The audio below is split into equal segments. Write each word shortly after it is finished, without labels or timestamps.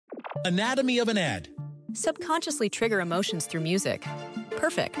Anatomy of an ad. Subconsciously trigger emotions through music.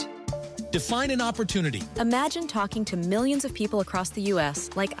 Perfect. Define an opportunity. Imagine talking to millions of people across the U.S.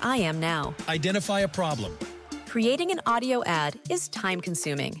 like I am now. Identify a problem. Creating an audio ad is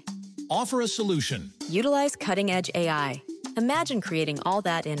time-consuming. Offer a solution. Utilize cutting-edge AI. Imagine creating all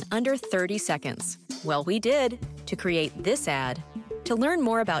that in under 30 seconds. Well, we did to create this ad. To learn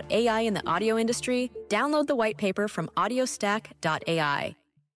more about AI in the audio industry, download the white paper from audiostack.ai.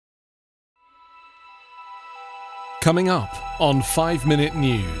 Coming up on 5 Minute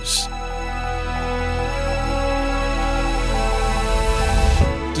News.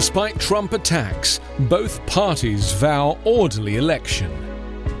 Despite Trump attacks, both parties vow orderly election.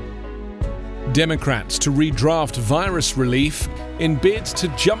 Democrats to redraft virus relief in bid to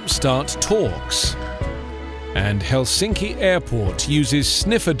jumpstart talks. And Helsinki Airport uses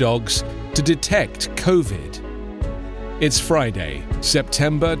sniffer dogs to detect COVID. It's Friday,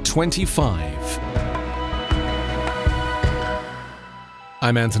 September 25.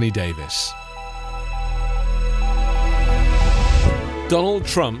 I'm Anthony Davis. Donald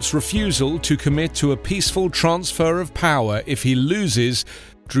Trump's refusal to commit to a peaceful transfer of power if he loses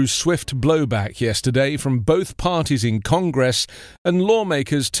drew swift blowback yesterday from both parties in Congress, and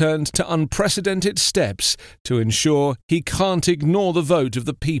lawmakers turned to unprecedented steps to ensure he can't ignore the vote of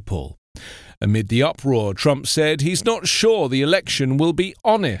the people. Amid the uproar, Trump said he's not sure the election will be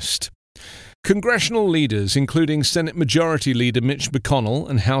honest. Congressional leaders, including Senate Majority Leader Mitch McConnell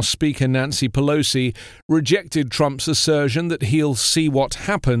and House Speaker Nancy Pelosi, rejected Trump's assertion that he'll see what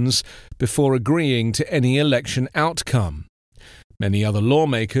happens before agreeing to any election outcome. Many other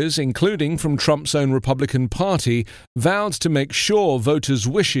lawmakers, including from Trump's own Republican Party, vowed to make sure voters'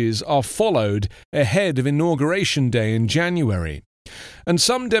 wishes are followed ahead of Inauguration Day in January. And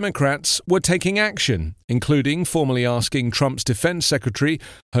some Democrats were taking action, including formally asking Trump's defense secretary,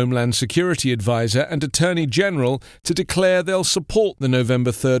 Homeland Security advisor, and Attorney General to declare they'll support the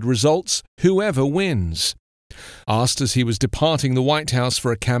November 3rd results, whoever wins. Asked as he was departing the White House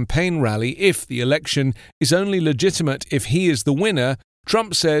for a campaign rally if the election is only legitimate if he is the winner,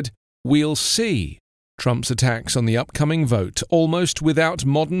 Trump said, "We'll see." Trump's attacks on the upcoming vote, almost without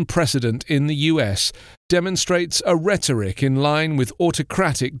modern precedent in the US, demonstrates a rhetoric in line with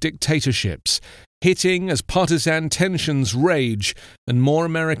autocratic dictatorships, hitting as partisan tensions rage and more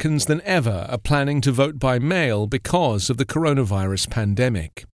Americans than ever are planning to vote by mail because of the coronavirus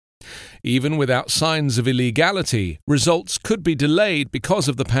pandemic. Even without signs of illegality, results could be delayed because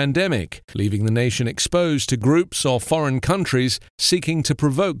of the pandemic, leaving the nation exposed to groups or foreign countries seeking to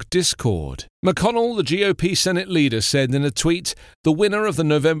provoke discord. McConnell, the GOP Senate leader, said in a tweet, "The winner of the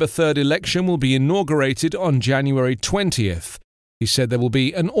November 3rd election will be inaugurated on January 20th. He said there will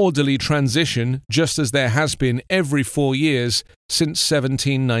be an orderly transition, just as there has been every 4 years since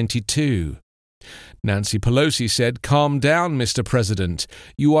 1792. Nancy Pelosi said, "Calm down, Mr. President.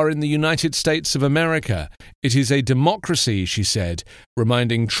 You are in the United States of America. It is a democracy," she said,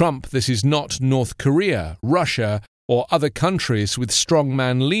 reminding Trump this is not North Korea, Russia, or other countries with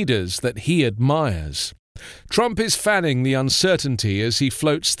strongman leaders that he admires. Trump is fanning the uncertainty as he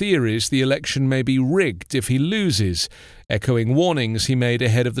floats theories the election may be rigged if he loses, echoing warnings he made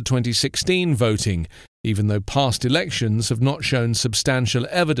ahead of the 2016 voting, even though past elections have not shown substantial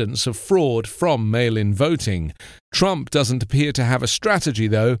evidence of fraud from mail-in voting. Trump doesn't appear to have a strategy,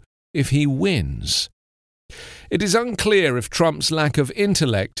 though, if he wins. It is unclear if Trump's lack of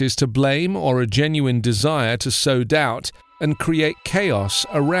intellect is to blame or a genuine desire to sow doubt and create chaos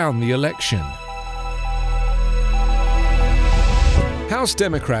around the election. House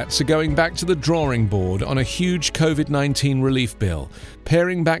Democrats are going back to the drawing board on a huge COVID-19 relief bill,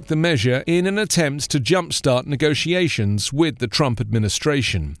 paring back the measure in an attempt to jumpstart negotiations with the Trump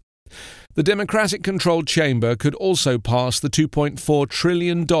administration. The Democratic-controlled chamber could also pass the $2.4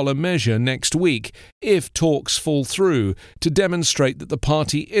 trillion measure next week if talks fall through, to demonstrate that the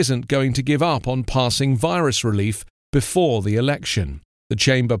party isn't going to give up on passing virus relief before the election. The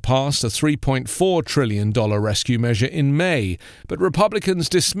chamber passed a $3.4 trillion rescue measure in May, but Republicans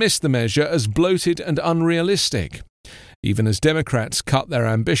dismissed the measure as bloated and unrealistic. Even as Democrats cut their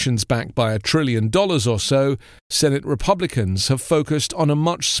ambitions back by $1 trillion or so, Senate Republicans have focused on a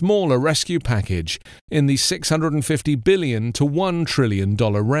much smaller rescue package in the $650 billion to $1 trillion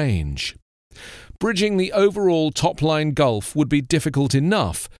range. Bridging the overall top-line gulf would be difficult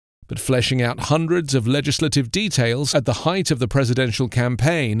enough, but fleshing out hundreds of legislative details at the height of the presidential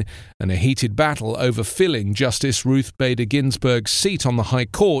campaign and a heated battle over filling Justice Ruth Bader Ginsburg's seat on the High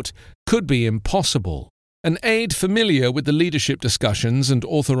Court could be impossible. An aide familiar with the leadership discussions and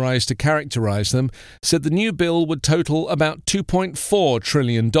authorized to characterize them said the new bill would total about $2.4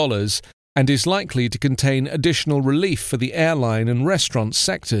 trillion and is likely to contain additional relief for the airline and restaurant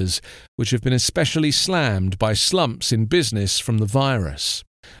sectors, which have been especially slammed by slumps in business from the virus.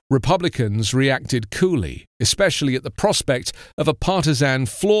 Republicans reacted coolly, especially at the prospect of a partisan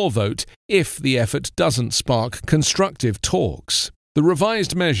floor vote if the effort doesn't spark constructive talks. The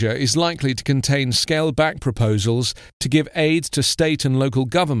revised measure is likely to contain scaled-back proposals to give aid to state and local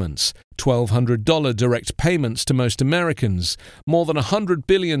governments, $1,200 direct payments to most Americans, more than $100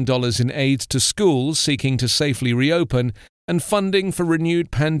 billion in aid to schools seeking to safely reopen, and funding for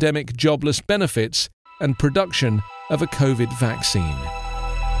renewed pandemic jobless benefits and production of a COVID vaccine.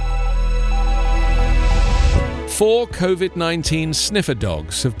 4 COVID-19 sniffer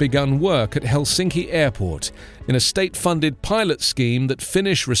dogs have begun work at Helsinki Airport in a state-funded pilot scheme that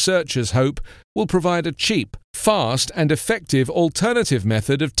Finnish researchers hope will provide a cheap, fast and effective alternative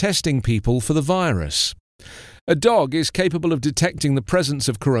method of testing people for the virus. A dog is capable of detecting the presence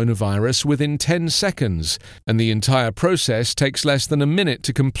of coronavirus within 10 seconds, and the entire process takes less than a minute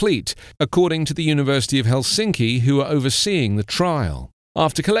to complete, according to the University of Helsinki, who are overseeing the trial.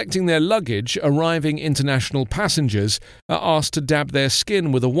 After collecting their luggage, arriving international passengers are asked to dab their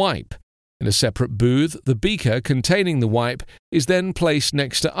skin with a wipe. In a separate booth, the beaker containing the wipe is then placed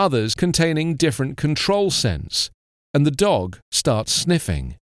next to others containing different control scents, and the dog starts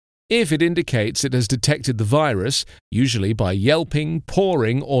sniffing. If it indicates it has detected the virus, usually by yelping,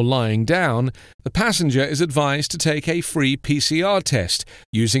 pawing, or lying down, the passenger is advised to take a free PCR test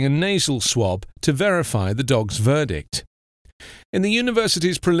using a nasal swab to verify the dog's verdict. In the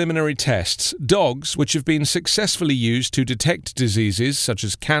university's preliminary tests, dogs, which have been successfully used to detect diseases such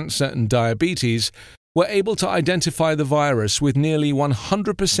as cancer and diabetes, were able to identify the virus with nearly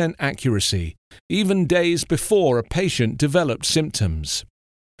 100% accuracy, even days before a patient developed symptoms.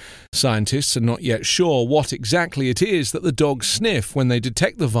 Scientists are not yet sure what exactly it is that the dogs sniff when they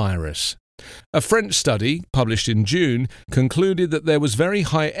detect the virus. A French study, published in June, concluded that there was very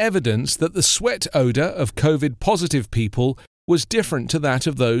high evidence that the sweat odour of COVID-positive people was different to that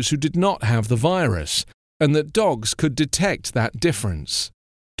of those who did not have the virus, and that dogs could detect that difference.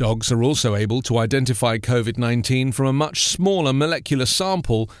 Dogs are also able to identify COVID-19 from a much smaller molecular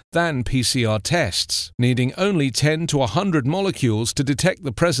sample than PCR tests, needing only 10 to 100 molecules to detect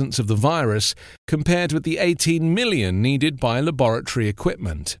the presence of the virus, compared with the 18 million needed by laboratory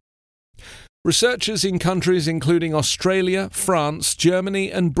equipment. Researchers in countries including Australia, France,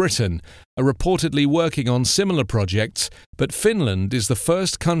 Germany and Britain are reportedly working on similar projects, but Finland is the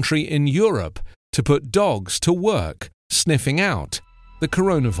first country in Europe to put dogs to work sniffing out the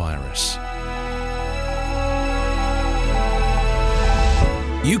coronavirus.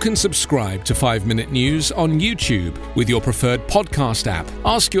 You can subscribe to 5 Minute News on YouTube with your preferred podcast app.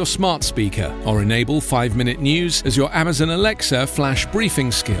 Ask your smart speaker or enable 5 Minute News as your Amazon Alexa flash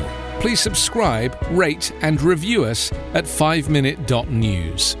briefing skill. Please subscribe, rate and review us at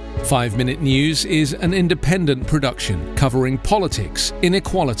 5minute.news. 5 Minute News is an independent production covering politics,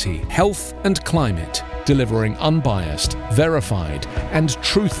 inequality, health and climate, delivering unbiased, verified and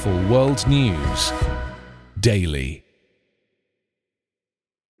truthful world news daily.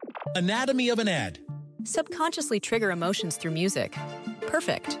 Anatomy of an ad. Subconsciously trigger emotions through music.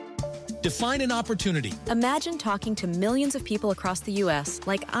 Perfect. Define an opportunity. Imagine talking to millions of people across the U.S.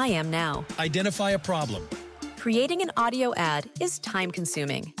 like I am now. Identify a problem. Creating an audio ad is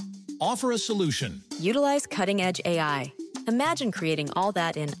time-consuming. Offer a solution. Utilize cutting-edge AI. Imagine creating all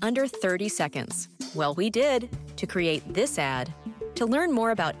that in under 30 seconds. Well, we did to create this ad. To learn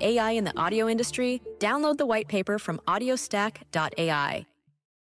more about AI in the audio industry, download the white paper from audiostack.ai.